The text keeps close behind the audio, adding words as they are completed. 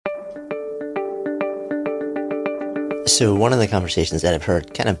So one of the conversations that I've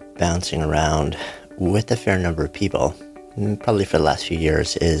heard kind of bouncing around with a fair number of people, probably for the last few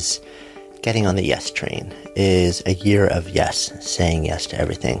years, is getting on the yes train. Is a year of yes, saying yes to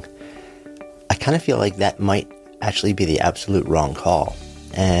everything. I kind of feel like that might actually be the absolute wrong call.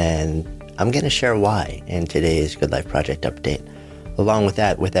 And I'm going to share why in today's Good Life Project update. Along with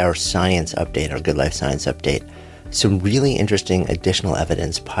that, with our science update, our Good Life Science update, some really interesting additional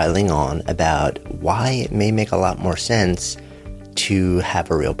evidence piling on about why it may make a lot more sense to have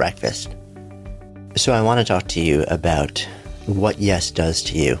a real breakfast. So I want to talk to you about what yes does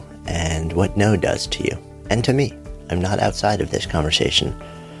to you and what no does to you and to me. I'm not outside of this conversation,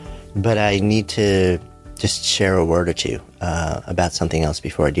 but I need to just share a word or two about something else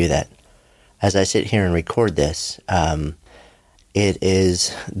before I do that. As I sit here and record this, it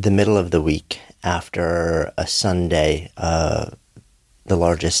is the middle of the week after a Sunday, the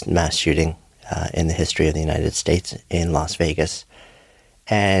largest mass shooting in the history of the United States in Las Vegas.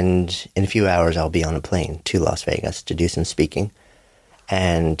 And in a few hours, I'll be on a plane to Las Vegas to do some speaking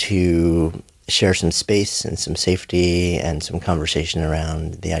and to share some space and some safety and some conversation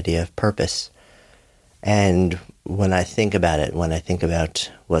around the idea of purpose. And when I think about it, when I think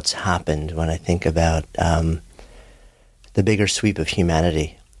about what's happened, when I think about the bigger sweep of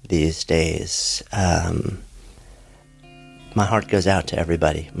humanity these days, my heart goes out to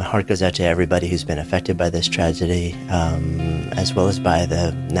everybody. My heart goes out to everybody who's been affected by this tragedy, as well as by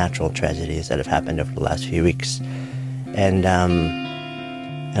the natural tragedies that have happened over the last few weeks. And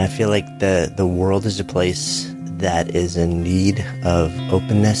I feel like the world is a place that is in need of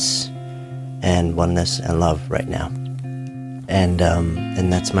openness and oneness and love right now. And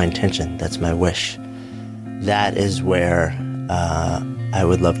that's my intention. That's my wish. That is where I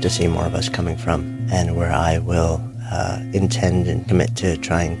would love to see more of us coming from, and where I will intend and commit to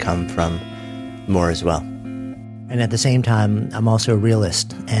try and come from more as well. And at the same time, I'm also a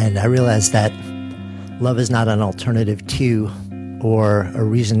realist, and I realize that love is not an alternative to or a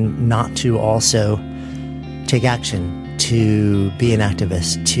reason not to also take action, to be an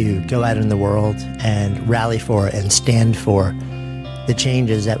activist, to go out in the world and rally for and stand for the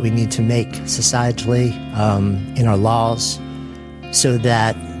changes that we need to make societally, in our laws, so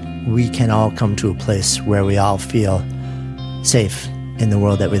that we can all come to a place where we all feel safe in the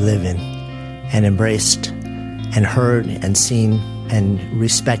world that we live in, and embraced and heard and seen and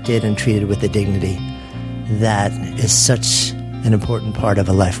respected and treated with the dignity that is such an important part of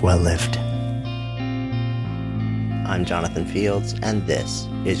a life well lived. I'm Jonathan Fields, and this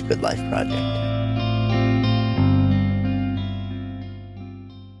is Good Life Project.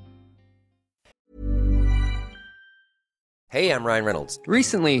 Hey, I'm Ryan Reynolds.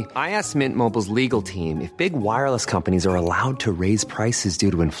 Recently, I asked Mint Mobile's legal team if big wireless companies are allowed to raise prices due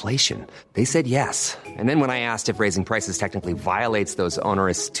to inflation. They said yes. And then when I asked if raising prices technically violates those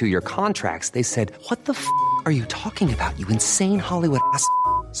onerous two-year contracts, they said, "What the f*** are you talking about, you insane Hollywood ass?"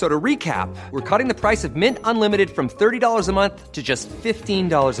 So to recap, we're cutting the price of Mint Unlimited from $30 a month to just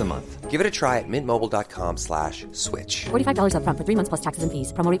 $15 a month. Give it a try at mintmobile.com/switch. $45 up front for 3 months plus taxes and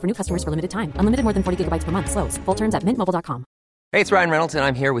fees. Promo rate for new customers for limited time. Unlimited more than 40 gigabytes per month. Slows full terms at mintmobile.com. Hey, it's Ryan Reynolds, and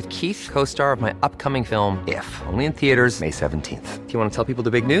I'm here with Keith, co-star of my upcoming film, If, only in theaters May 17th. Do you want to tell people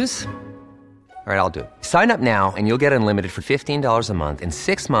the big news? All right, I'll do it. Sign up now and you'll get unlimited for $15 a month and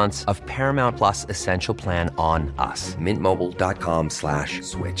 6 months of Paramount Plus Essential Plan on us.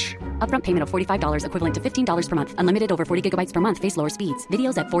 mintmobile.com/switch. Upfront payment of $45 equivalent to $15 per month. Unlimited over 40 gigabytes per month. Face lower speeds.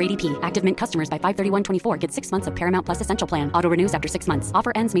 Videos at 480p. Active Mint customers by 531.24 get 6 months of Paramount Plus Essential Plan. Auto renews after 6 months.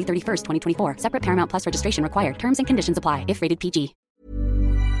 Offer ends May 31st, 2024. Separate Paramount Plus registration required. Terms and conditions apply if rated PG.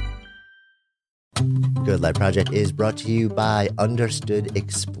 Good Life Project is brought to you by Understood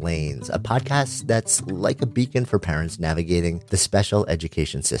Explains, a podcast that's like a beacon for parents navigating the special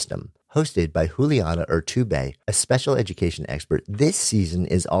education system. Hosted by Juliana Urtubey, a special education expert, this season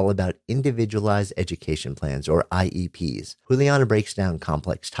is all about individualized education plans, or IEPs. Juliana breaks down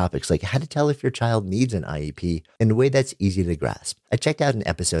complex topics like how to tell if your child needs an IEP in a way that's easy to grasp. I checked out an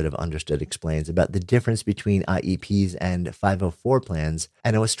episode of Understood Explains about the difference between IEPs and 504 plans,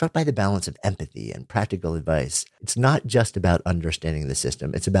 and I was struck by the balance of empathy and practical advice. It's not just about understanding the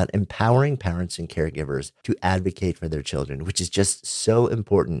system, it's about empowering parents and caregivers to advocate for their children, which is just so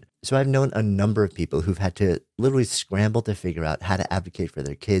important. So I've known a number of people who've had to literally scramble to figure out how to advocate for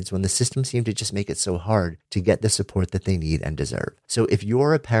their kids when the system seemed to just make it so hard to get the support that they need and deserve. So if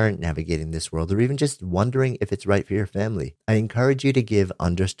you're a parent navigating this world, or even just wondering if it's right for your family, I encourage you to give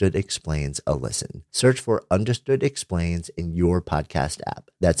Understood Explains a listen. Search for Understood Explains in your podcast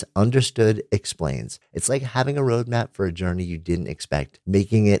app. That's Understood Explains. It's like having a roadmap for a journey you didn't expect,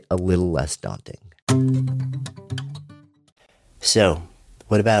 making it a little less daunting. So,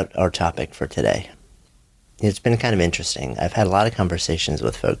 what about our topic for today? It's been kind of interesting. I've had a lot of conversations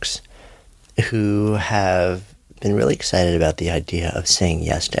with folks who have been really excited about the idea of saying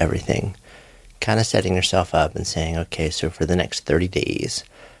yes to everything, kind of setting yourself up and saying, okay, so for the next 30 days,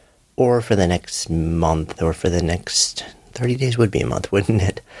 or for the next month, or for the next 30 days would be a month, wouldn't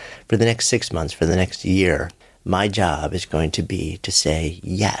it? For the next 6 months, for the next year, my job is going to be to say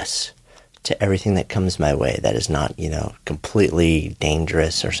yes to everything that comes my way that is not, completely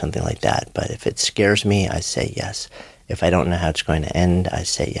dangerous or something like that. But if it scares me, I say yes. If I don't know how it's going to end, I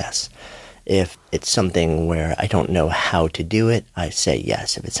say yes. If it's something where I don't know how to do it, I say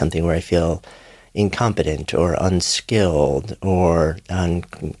yes. If it's something where I feel incompetent or unskilled or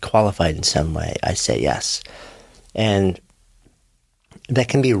unqualified in some way, I say yes. And that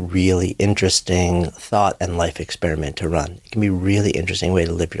can be a really interesting thought and life experiment to run. It can be a really interesting way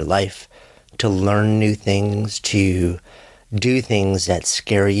to live your life, to learn new things, to do things that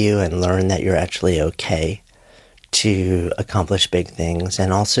scare you and learn that you're actually okay, to accomplish big things,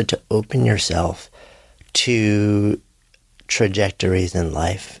 and also to open yourself to trajectories in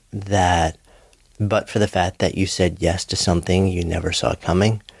life that, but for the fact that you said yes to something you never saw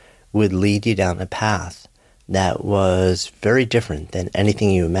coming, would lead you down a path that was very different than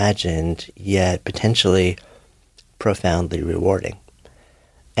anything you imagined, yet potentially profoundly rewarding.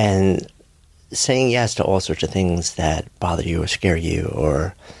 And saying yes to all sorts of things that bother you or scare you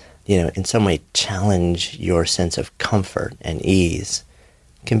or, in some way challenge your sense of comfort and ease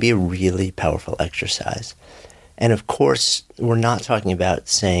can be a really powerful exercise. And of course, we're not talking about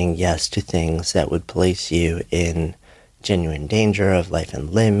saying yes to things that would place you in genuine danger of life and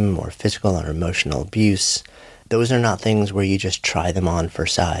limb or physical or emotional abuse. Those are not things where you just try them on for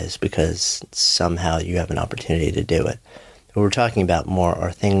size because somehow you have an opportunity to do it. What we're talking about more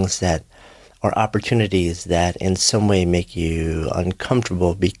are things that are opportunities that in some way make you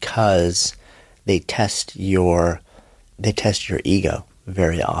uncomfortable because they test your ego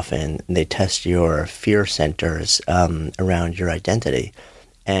very often. They test your fear centers around your identity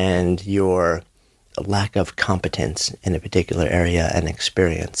and your lack of competence in a particular area and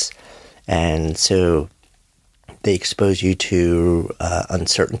experience. And so they expose you to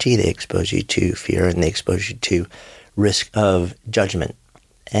uncertainty, they expose you to fear, and they expose you to risk of judgment.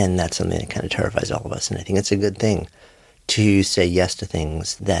 And that's something that kind of terrifies all of us. And I think it's a good thing to say yes to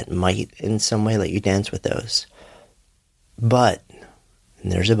things that might in some way let you dance with those. But, and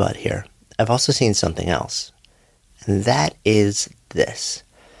there's a but here, I've also seen something else. And that is this.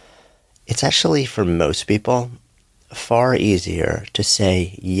 It's actually, for most people, far easier to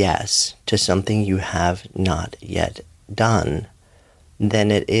say yes to something you have not yet done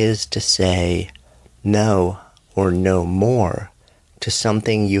than it is to say no or no more to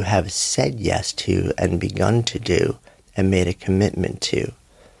something you have said yes to and begun to do and made a commitment to.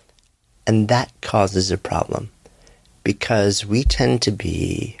 And that causes a problem because we tend to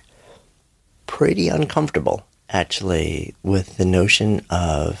be pretty uncomfortable, actually, with the notion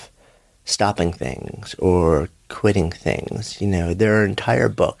of stopping things or quitting things. There are entire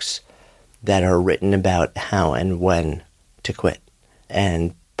books that are written about how and when to quit.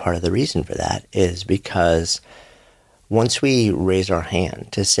 And part of the reason for that is because once we raise our hand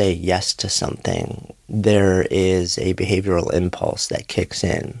to say yes to something, there is a behavioral impulse that kicks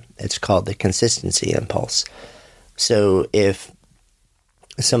in. It's called the consistency impulse. So if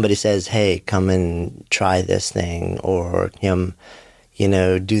somebody says, hey, come and try this thing, or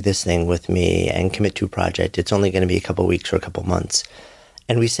do this thing with me and commit to a project, it's only going to be a couple weeks or a couple months,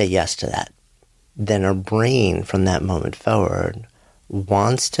 and we say yes to that, then our brain from that moment forward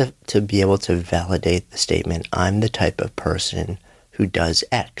wants to be able to validate the statement, I'm the type of person who does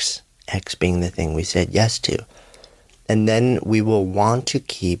X, X being the thing we said yes to. And then we will want to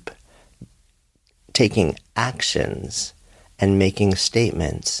keep taking actions and making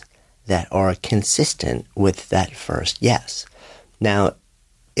statements that are consistent with that first yes. Now,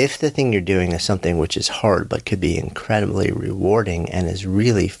 if the thing you're doing is something which is hard but could be incredibly rewarding and is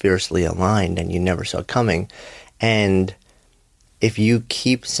really fiercely aligned and you never saw coming, and if you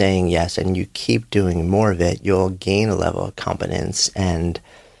keep saying yes and you keep doing more of it, you'll gain a level of competence and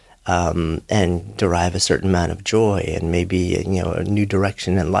derive a certain amount of joy and maybe a new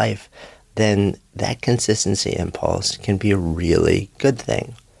direction in life. Then that consistency impulse can be a really good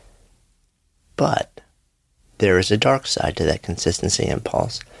thing. But there is a dark side to that consistency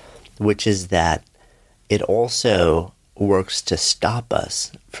impulse, which is that it also works to stop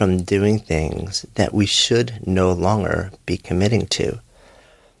us from doing things that we should no longer be committing to.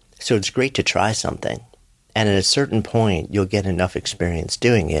 So it's great to try something. And at a certain point, you'll get enough experience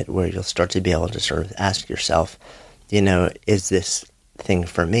doing it where you'll start to be able to sort of ask yourself, Is this thing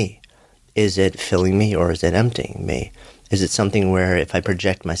for me? Is it filling me or is it emptying me? Is it something where if I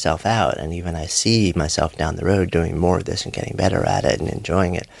project myself out and even I see myself down the road doing more of this and getting better at it and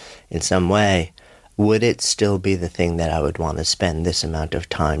enjoying it in some way, would it still be the thing that I would want to spend this amount of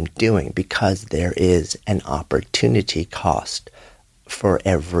time doing? Because there is an opportunity cost for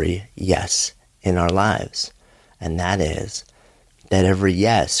every yes in our lives. And that is that every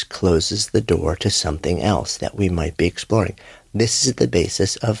yes closes the door to something else that we might be exploring. This is the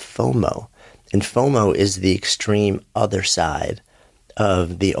basis of FOMO. And FOMO is the extreme other side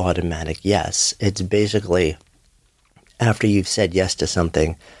of the automatic yes. It's basically after you've said yes to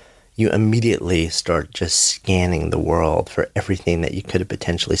something, you immediately start just scanning the world for everything that you could have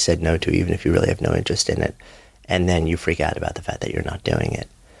potentially said no to, even if you really have no interest in it. And then you freak out about the fact that you're not doing it.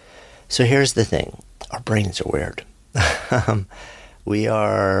 So here's the thing. Our brains are weird. We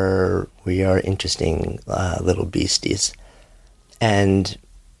are interesting little beasties. And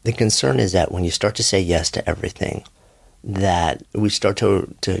the concern is that when you start to say yes to everything, that we start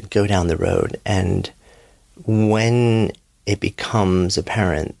to go down the road. And when it becomes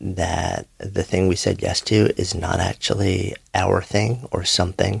apparent that the thing we said yes to is not actually our thing or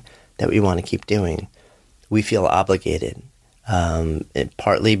something that we want to keep doing, we feel obligated,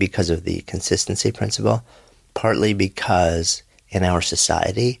 partly because of the consistency principle, partly because in our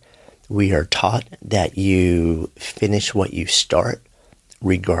society, we are taught that you finish what you start,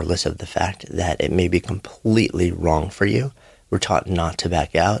 regardless of the fact that it may be completely wrong for you. We're taught not to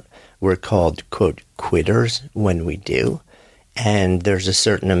back out. We're called, quote, quitters when we do. And there's a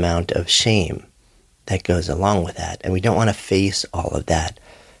certain amount of shame that goes along with that. And we don't want to face all of that.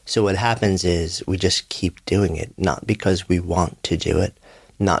 So what happens is we just keep doing it, not because we want to do it,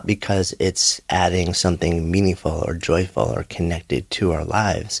 not because it's adding something meaningful or joyful or connected to our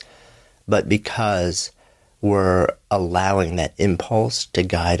lives, but because we're allowing that impulse to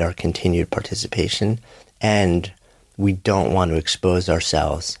guide our continued participation, and we don't want to expose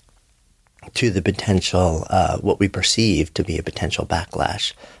ourselves to the potential, what we perceive to be a potential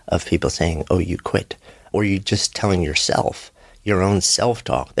backlash of people saying, oh, you quit, or you just telling yourself, your own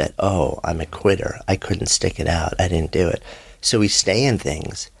self-talk that, oh, I'm a quitter, I couldn't stick it out, I didn't do it. So we stay in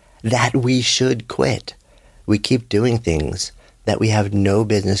things that we should quit. We keep doing things that we have no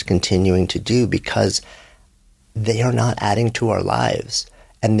business continuing to do because they are not adding to our lives,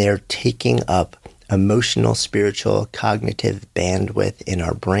 and they're taking up emotional, spiritual, cognitive bandwidth in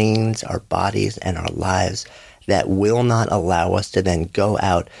our brains, our bodies, and our lives that will not allow us to then go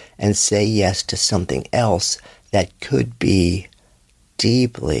out and say yes to something else that could be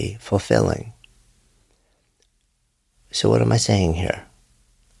deeply fulfilling. So what am I saying here?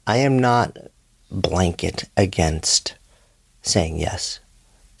 I am not blanket against saying yes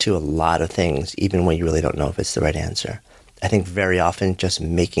to a lot of things, even when you really don't know if it's the right answer. I think very often just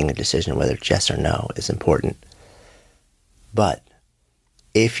making a decision whether it's yes or no is important. But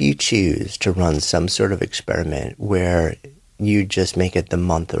if you choose to run some sort of experiment where you just make it the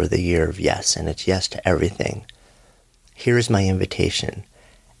month or the year of yes, and it's yes to everything, here's my invitation.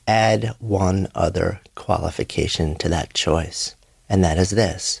 Add one other qualification to that choice, and that is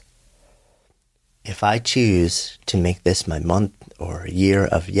this. If I choose to make this my month or year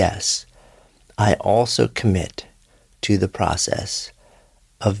of yes, I also commit to the process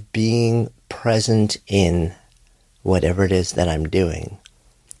of being present in whatever it is that I'm doing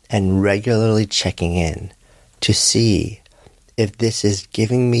and regularly checking in to see if this is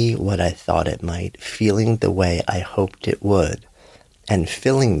giving me what I thought it might, feeling the way I hoped it would, and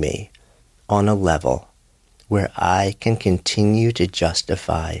filling me on a level where I can continue to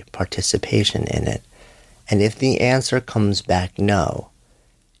justify participation in it. And if the answer comes back no,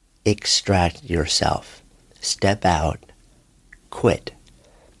 extract yourself, step out, quit,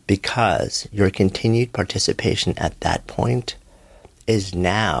 because your continued participation at that point is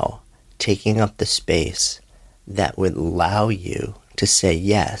now taking up the space that would allow you to say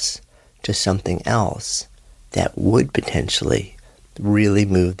yes to something else that would potentially really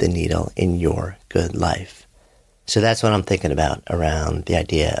move the needle in your good life. So that's what I'm thinking about around the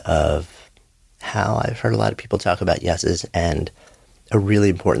idea of how I've heard a lot of people talk about yeses, and a really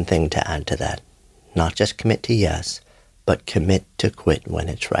important thing to add to that. Not just commit to yes, but commit to quit when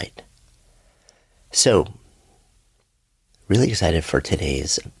it's right. So, really excited for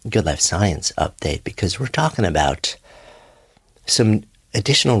today's Good Life Science update, because we're talking about some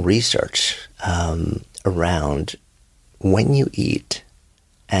additional research around when you eat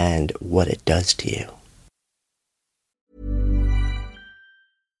and what it does to you.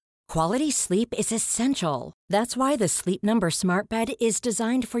 Quality sleep is essential. That's why the Sleep Number Smart Bed is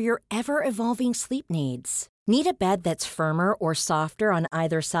designed for your ever-evolving sleep needs. Need a bed that's firmer or softer on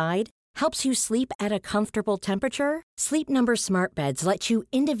either side? Helps you sleep at a comfortable temperature? Sleep Number Smart Beds let you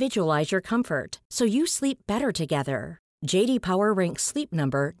individualize your comfort so you sleep better together. J.D. Power ranks Sleep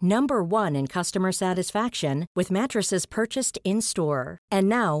Number number 1 in customer satisfaction with mattresses purchased in-store. And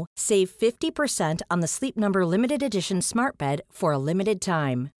now, save 50% on the Sleep Number Limited Edition Smart Bed for a limited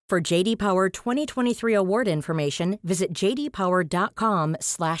time. For J.D. Power 2023 award information, visit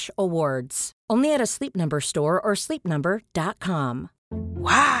jdpower.com/awards. Only at a Sleep Number store or sleepnumber.com.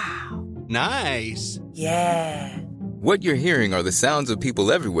 Wow. Nice. Yeah. What you're hearing are the sounds of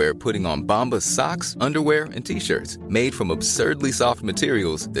people everywhere putting on Bombas socks, underwear, and T-shirts made from absurdly soft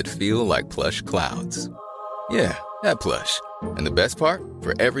materials that feel like plush clouds. Yeah, that plush. And the best part?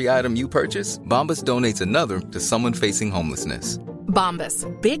 For every item you purchase, Bombas donates another to someone facing homelessness. Bombas.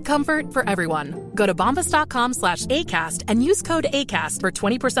 Big comfort for everyone. Go to bombas.com/ACAST and use code ACAST for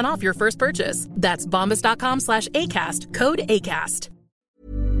 20% off your first purchase. That's bombas.com/ACAST. Code ACAST.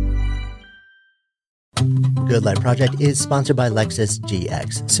 Good Life Project is sponsored by Lexus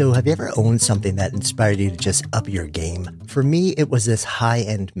GX. So have you ever owned something that inspired you to just up your game? For me, it was this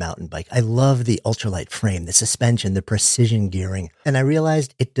high-end mountain bike. I love the ultralight frame, the suspension, the precision gearing, and I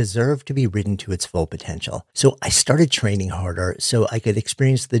realized it deserved to be ridden to its full potential. So I started training harder so I could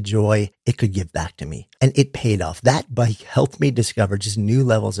experience the joy it could give back to me. And it paid off. That bike helped me discover just new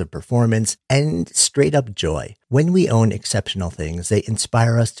levels of performance and straight up joy. When we own exceptional things, they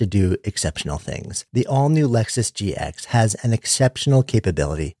inspire us to do exceptional things. The all-new Lexus GX has an exceptional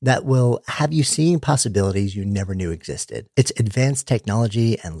capability that will have you seeing possibilities you never knew existed. Its advanced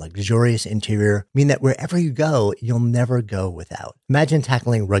technology and luxurious interior mean that wherever you go, you'll never go without. Imagine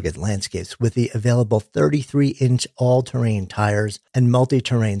tackling rugged landscapes with the available 33-inch all-terrain tires and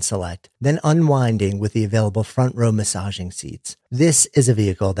multi-terrain select, then unwinding with the available front-row massaging seats. This is a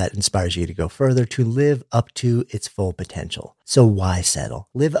vehicle that inspires you to go further, to live up to its full potential. So why settle?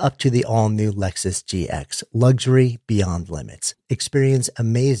 Live up to the all-new Lexus GX, luxury beyond limits. Experience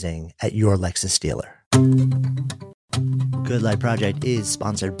amazing at your Lexus dealer. Good Life Project is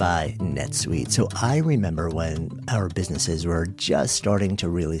sponsored by NetSuite. So I remember when our businesses were just starting to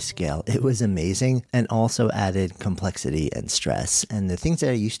really scale. It was amazing and also added complexity and stress. And the things that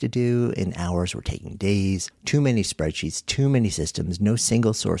I used to do in hours were taking days, too many spreadsheets, too many systems, no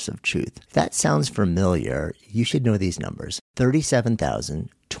single source of truth. If that sounds familiar, you should know these numbers. 37,000,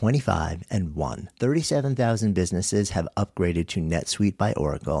 25, and 1. 37,000 businesses have upgraded to NetSuite by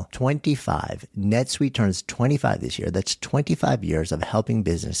Oracle. 25. NetSuite turns 25 this year. That's 25 years of helping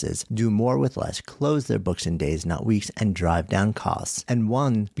businesses do more with less, close their books in days, not weeks, and drive down costs. And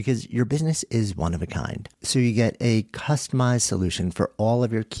 1, because your business is one of a kind. So you get a customized solution for all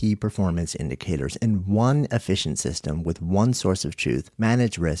of your key performance indicators in one efficient system with one source of truth,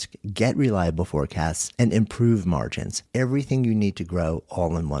 manage risk, get reliable forecasts, and improve margins. Everything you need to grow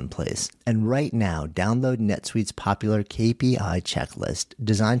all in one place. And right now, download NetSuite's popular KPI checklist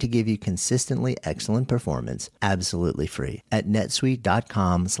designed to give you consistently excellent performance absolutely free at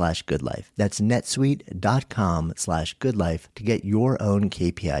netsuite.com/goodlife. That's netsuite.com/goodlife to get your own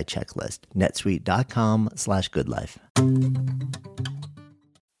KPI checklist. netsuite.com/goodlife.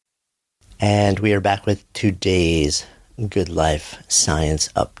 And we are back with today's Good Life Science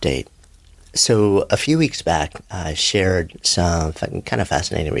Update. So a few weeks back, I shared some kind of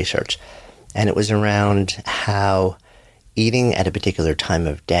fascinating research, and it was around how eating at a particular time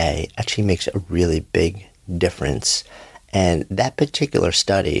of day actually makes a really big difference. And that particular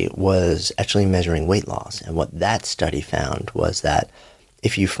study was actually measuring weight loss. And what that study found was that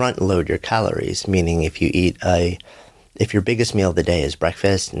if you front load your calories, meaning if your biggest meal of the day is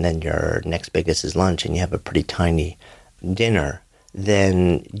breakfast and then your next biggest is lunch and you have a pretty tiny dinner,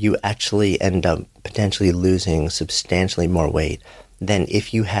 then you actually end up potentially losing substantially more weight than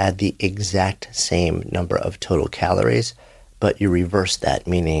if you had the exact same number of total calories, but you reverse that,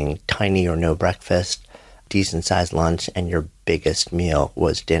 meaning tiny or no breakfast, decent sized lunch, and your biggest meal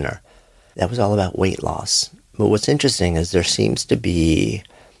was dinner. That was all about weight loss. But what's interesting is there seems to be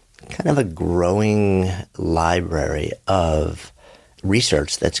kind of a growing library of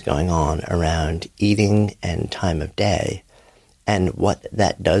research that's going on around eating and time of day and what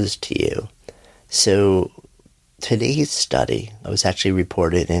that does to you. So today's study was actually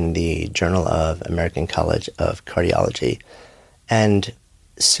reported in the Journal of American College of Cardiology. And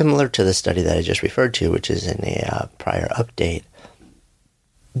similar to the study that I just referred to, which is in a prior update,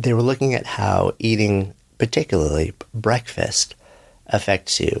 they were looking at how eating, particularly breakfast,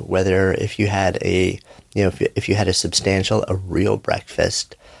 affects you. Whether if you had a substantial, a real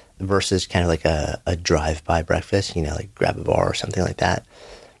breakfast versus kind of like a drive-by breakfast, like grab a bar or something like that,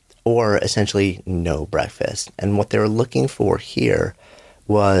 or essentially no breakfast. And what they were looking for here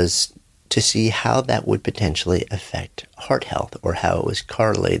was to see how that would potentially affect heart health, or how it was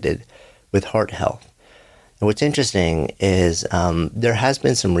correlated with heart health. And what's interesting is there has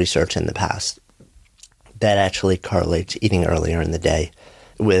been some research in the past that actually correlates eating earlier in the day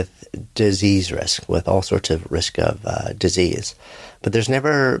with disease risk, with all sorts of risk of disease. But there's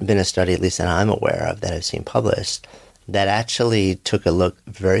never been a study, at least that I'm aware of, that I've seen published, that actually took a look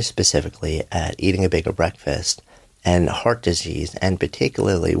very specifically at eating a bigger breakfast and heart disease, and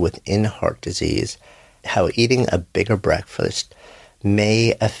particularly within heart disease, how eating a bigger breakfast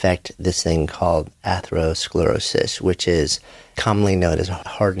may affect this thing called atherosclerosis, which is commonly known as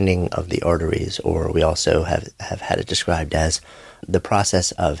hardening of the arteries, or we also have had it described as the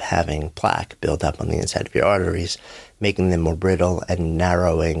process of having plaque build up on the inside of your arteries, making them more brittle and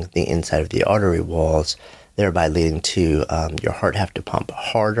narrowing the inside of the artery walls, thereby leading to your heart have to pump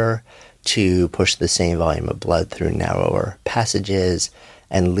harder to push the same volume of blood through narrower passages,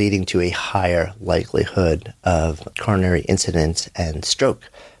 and leading to a higher likelihood of coronary incidence and stroke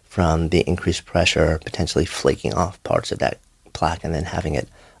from the increased pressure, potentially flaking off parts of that plaque and then having it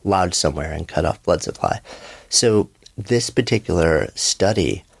lodge somewhere and cut off blood supply. So this particular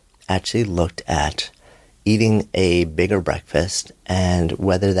study actually looked at eating a bigger breakfast and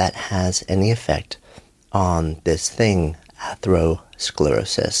whether that has any effect on this thing,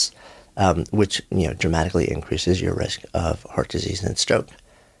 atherosclerosis, which dramatically increases your risk of heart disease and stroke.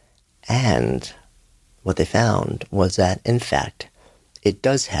 And what they found was that, in fact, it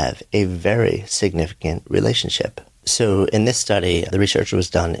does have a very significant relationship. So in this study, the research was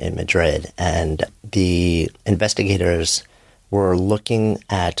done in Madrid, and the investigators were looking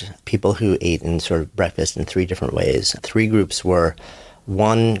at people who ate in sort of breakfast in three different ways. Three groups were: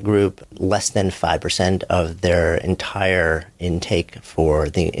 one group, less than 5% of their entire intake for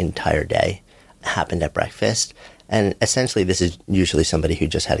the entire day happened at breakfast. And essentially, this is usually somebody who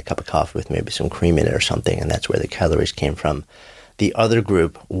just had a cup of coffee with maybe some cream in it or something, and that's where the calories came from. The other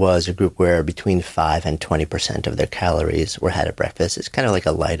group was a group where between 5 and 20% of their calories were had at breakfast. It's kind of like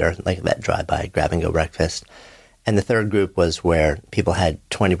a lighter, like that drive-by, grab-and-go breakfast. And the third group was where people had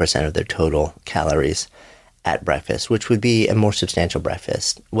 20% of their total calories at breakfast, which would be a more substantial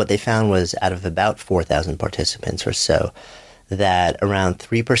breakfast. What they found was, out of about 4,000 participants or so, that around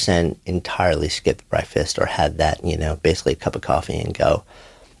 3% entirely skipped breakfast or had that, basically a cup of coffee and go.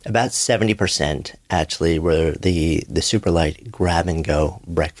 About 70% actually were the super light grab-and-go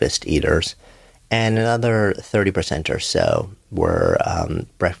breakfast eaters. And another 30% or so were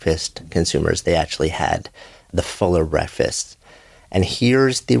breakfast consumers. They actually had the fuller breakfasts. And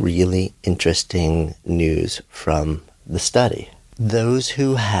here's the really interesting news from the study. Those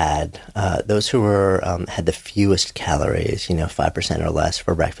who had the fewest calories, 5% or less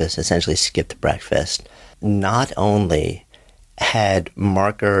for breakfast, essentially skipped breakfast, not only had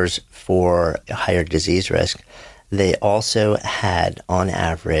markers for higher disease risk, they also had, on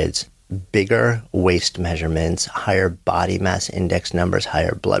average, bigger waist measurements, higher body mass index numbers,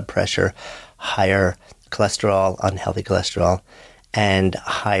 higher blood pressure, higher cholesterol, unhealthy cholesterol, and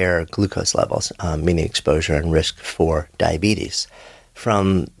higher glucose levels, meaning exposure and risk for diabetes,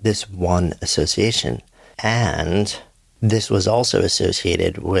 from this one association. And this was also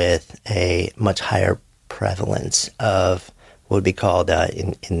associated with a much higher prevalence of what would be called,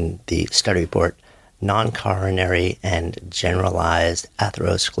 in the study report, non-coronary and generalized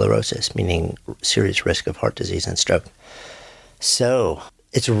atherosclerosis, meaning serious risk of heart disease and stroke. So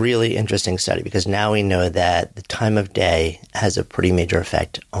it's a really interesting study, because now we know that the time of day has a pretty major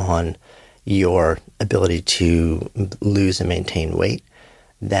effect on your ability to lose and maintain weight.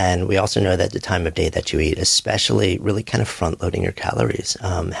 Then we also know that the time of day that you eat, especially really kind of front-loading your calories,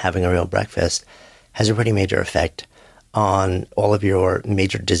 having a real breakfast, has a pretty major effect on all of your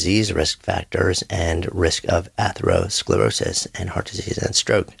major disease risk factors and risk of atherosclerosis and heart disease and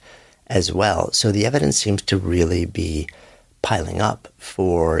stroke as well. So the evidence seems to really be piling up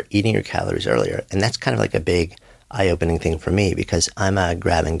for eating your calories earlier. And that's kind of like a big eye-opening thing for me, because I'm a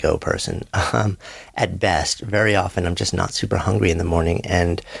grab-and-go person. At best, very often I'm just not super hungry in the morning,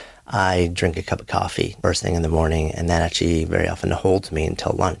 and I drink a cup of coffee first thing in the morning, and that actually very often holds me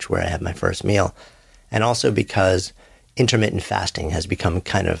until lunch, where I have my first meal. And also because intermittent fasting has become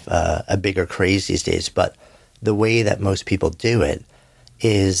kind of a bigger craze these days, but the way that most people do it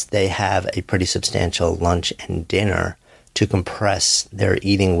is they have a pretty substantial lunch and dinner to compress their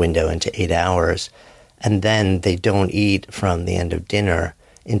eating window into 8 hours, and then they don't eat from the end of dinner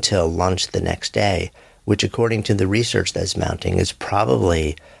until lunch the next day, which, according to the research that's mounting, is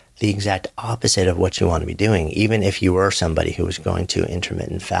probably the exact opposite of what you want to be doing. Even if you were somebody who was going to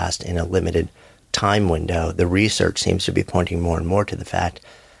intermittent fast in a limited time window, the research seems to be pointing more and more to the fact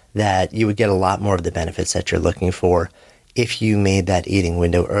that you would get a lot more of the benefits that you're looking for if you made that eating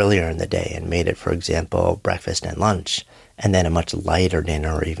window earlier in the day and made it, for example, breakfast and lunch, and then a much lighter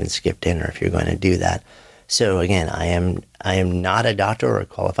dinner, or even skip dinner if you're going to do that. So again, I am not a doctor or a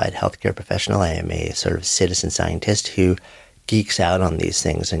qualified healthcare professional. I am a sort of citizen scientist who geeks out on these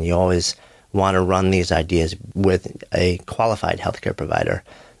things, and you always want to run these ideas with a qualified healthcare provider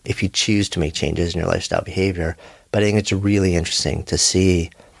if you choose to make changes in your lifestyle behavior. But I think it's really interesting to see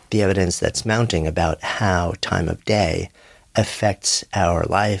the evidence that's mounting about how time of day affects our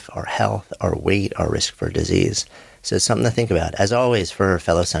life, our health, our weight, our risk for disease. So it's something to think about. As always, for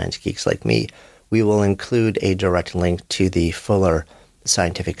fellow science geeks like me, we will include a direct link to the fuller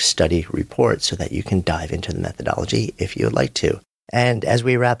scientific study report so that you can dive into the methodology if you would like to. And as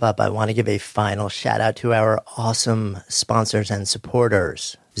we wrap up, I want to give a final shout out to our awesome sponsors and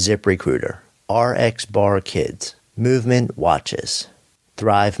supporters: ZipRecruiter, RX Bar Kids, Movement Watches,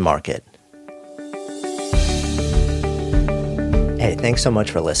 Thrive Market. Hey, thanks so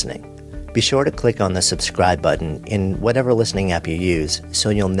much for listening. Be sure to click on the subscribe button in whatever listening app you use so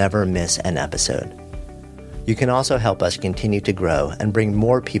you'll never miss an episode. You can also help us continue to grow and bring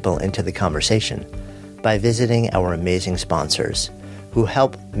more people into the conversation by visiting our amazing sponsors who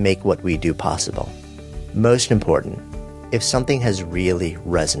help make what we do possible. Most important, if something has really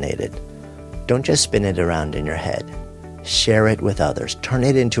resonated, don't just spin it around in your head. Share it with others. Turn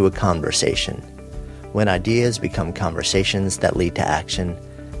it into a conversation. When ideas become conversations that lead to action,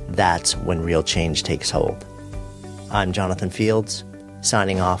 that's when real change takes hold. I'm Jonathan Fields,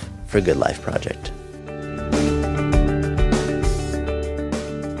 signing off for Good Life Project.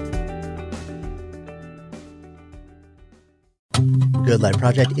 Good Life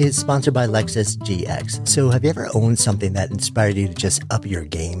Project is sponsored by Lexus GX. So have you ever owned something that inspired you to just up your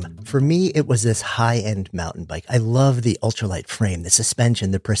game? For me, it was this high-end mountain bike. I love the ultralight frame, the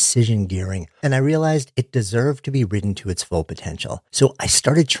suspension, the precision gearing, and I realized it deserved to be ridden to its full potential. So I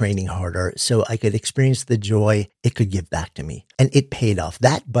started training harder so I could experience the joy it could give back to me. And it paid off.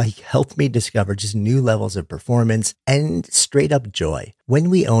 That bike helped me discover just new levels of performance and straight up joy. When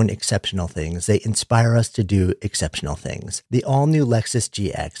we own exceptional things, they inspire us to do exceptional things. The all-new Lexus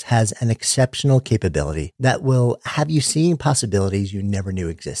GX has an exceptional capability that will have you seeing possibilities you never knew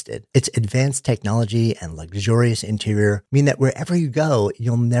existed. Its advanced technology and luxurious interior mean that wherever you go,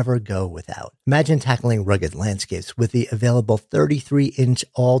 you'll never go without. Imagine tackling rugged landscapes with the available 33-inch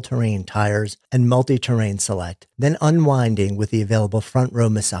all-terrain tires and multi-terrain select, then unwinding with the available front-row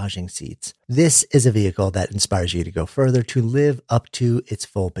massaging seats. This is a vehicle that inspires you to go further, to live up to its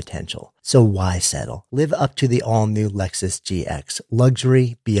full potential. So why settle? Live up to the all-new Lexus GX,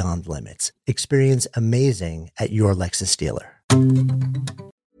 luxury beyond limits. Experience amazing at your Lexus dealer.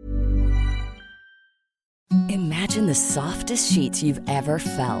 Imagine the softest sheets you've ever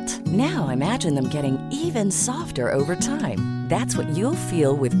felt. Now imagine them getting even softer over time. That's what you'll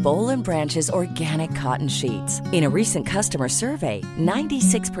feel with Boll & Branch's organic cotton sheets. In a recent customer survey,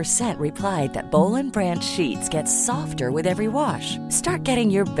 96% replied that Boll & Branch sheets get softer with every wash. Start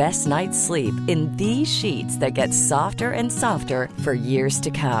getting your best night's sleep in these sheets that get softer and softer for years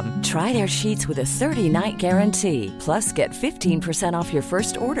to come. Try their sheets with a 30-night guarantee. Plus, get 15% off your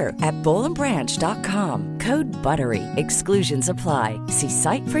first order at bollandbranch.com. Code BUTTERY. Exclusions apply. See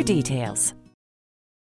site for details.